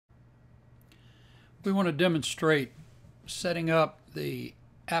We want to demonstrate setting up the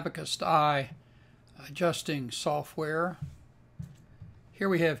Abakosti adjusting software. Here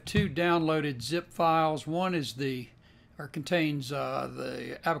we have two downloaded zip files. One is contains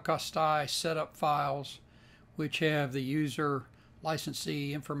the Abakosti setup files, which have the user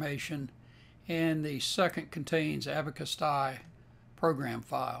licensee information, and the second contains Abakosti program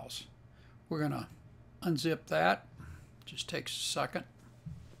files. We're going to unzip that. Just takes a second.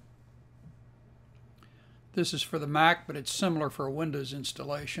 This is for the Mac, but it's similar for a Windows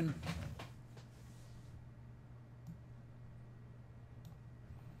installation.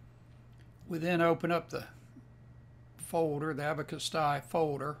 We then open up the folder, the Abakosti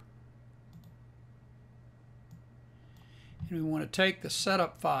folder. And we want to take the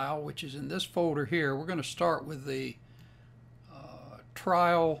setup file, which is in this folder here. We're going to start with the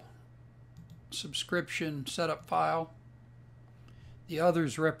trial subscription setup file. The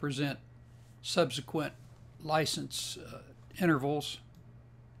others represent subsequent license intervals.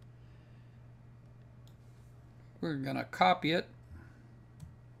 We're going to copy it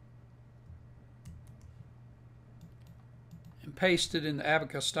and paste it in the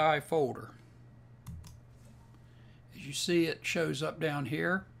Abakosti folder. As you see, it shows up down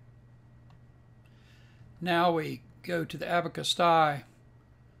here. Now we go to the Abakosti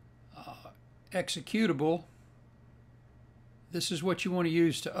executable. This is what you want to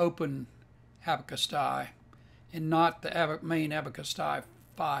use to open Abakosti, and not the main Abakosti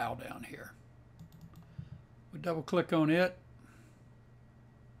file down here. We double click on it.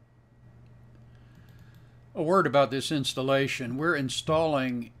 A word about this installation. We're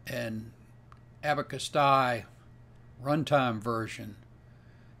installing an Abakosti runtime version.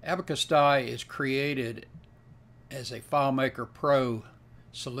 Abakosti is created as a FileMaker Pro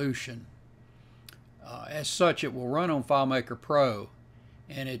solution. As such, it will run on FileMaker Pro,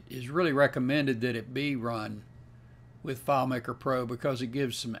 and it is really recommended that it be run with FileMaker Pro because it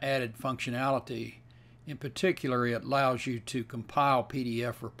gives some added functionality. In particular, it allows you to compile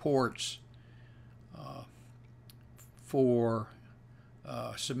PDF reports for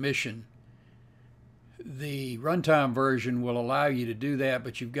submission. The runtime version will allow you to do that,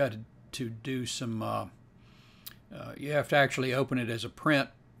 but you've got to do some you have to actually open it as a print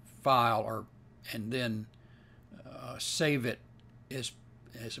file and then save it as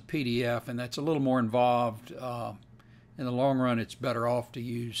a PDF, and that's a little more involved. In the long run, it's better off to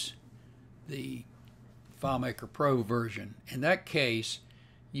use the FileMaker Pro version. In that case,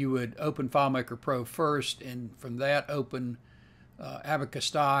 you would open FileMaker Pro first, and from that open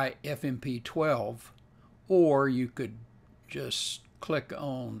Abakosti FMP12, or you could just click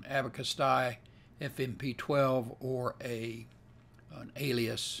on Abakosti FMP12 or an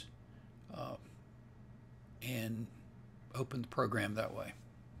alias and open the program that way.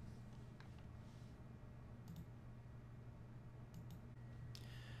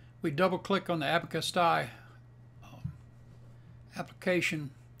 We double click on the Abakosti application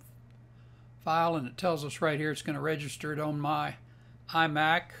file, and it tells us right here it's going to register it on my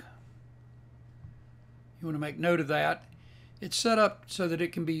iMac. You want to make note of that. It's set up so that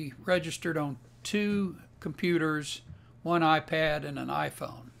it can be registered on two computers, one iPad and an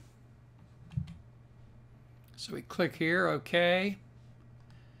iPhone. So we click here, OK.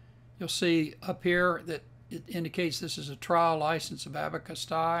 You'll see up here that it indicates this is a trial license of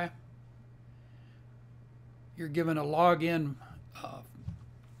Abakosti. You're given a login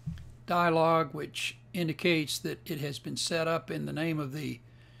dialog, which indicates that it has been set up in the name of the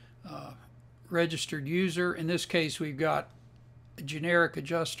registered user. In this case, we've got a generic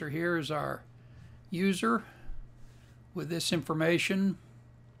adjuster here as our user with this information.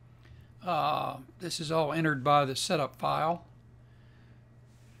 This is all entered by the setup file.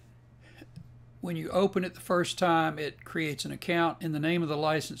 When you open it the first time, it creates an account in the name of the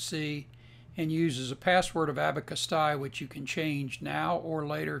licensee and uses a password of Abakosti, which you can change now or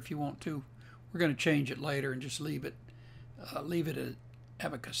later if you want to. We're going to change it later and just leave it at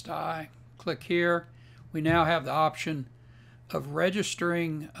Abakosti. Click here. We now have the option of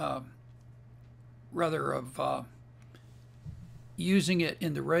registering, using it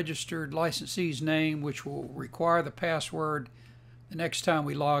in the registered licensee's name, which will require the password the next time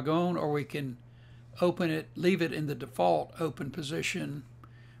we log on, or we can open it, leave it in the default open position,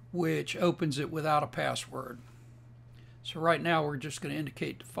 which opens it without a password. So right now we're just going to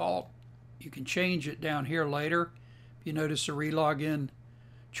indicate default. You can change it down here later. If you notice the relogin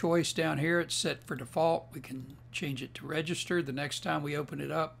choice down here, it's set for default. We can change it to registered. The next time we open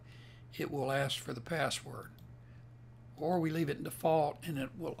it up, it will ask for the password. Or we leave it in default and it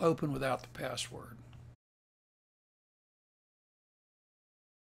will open without the password.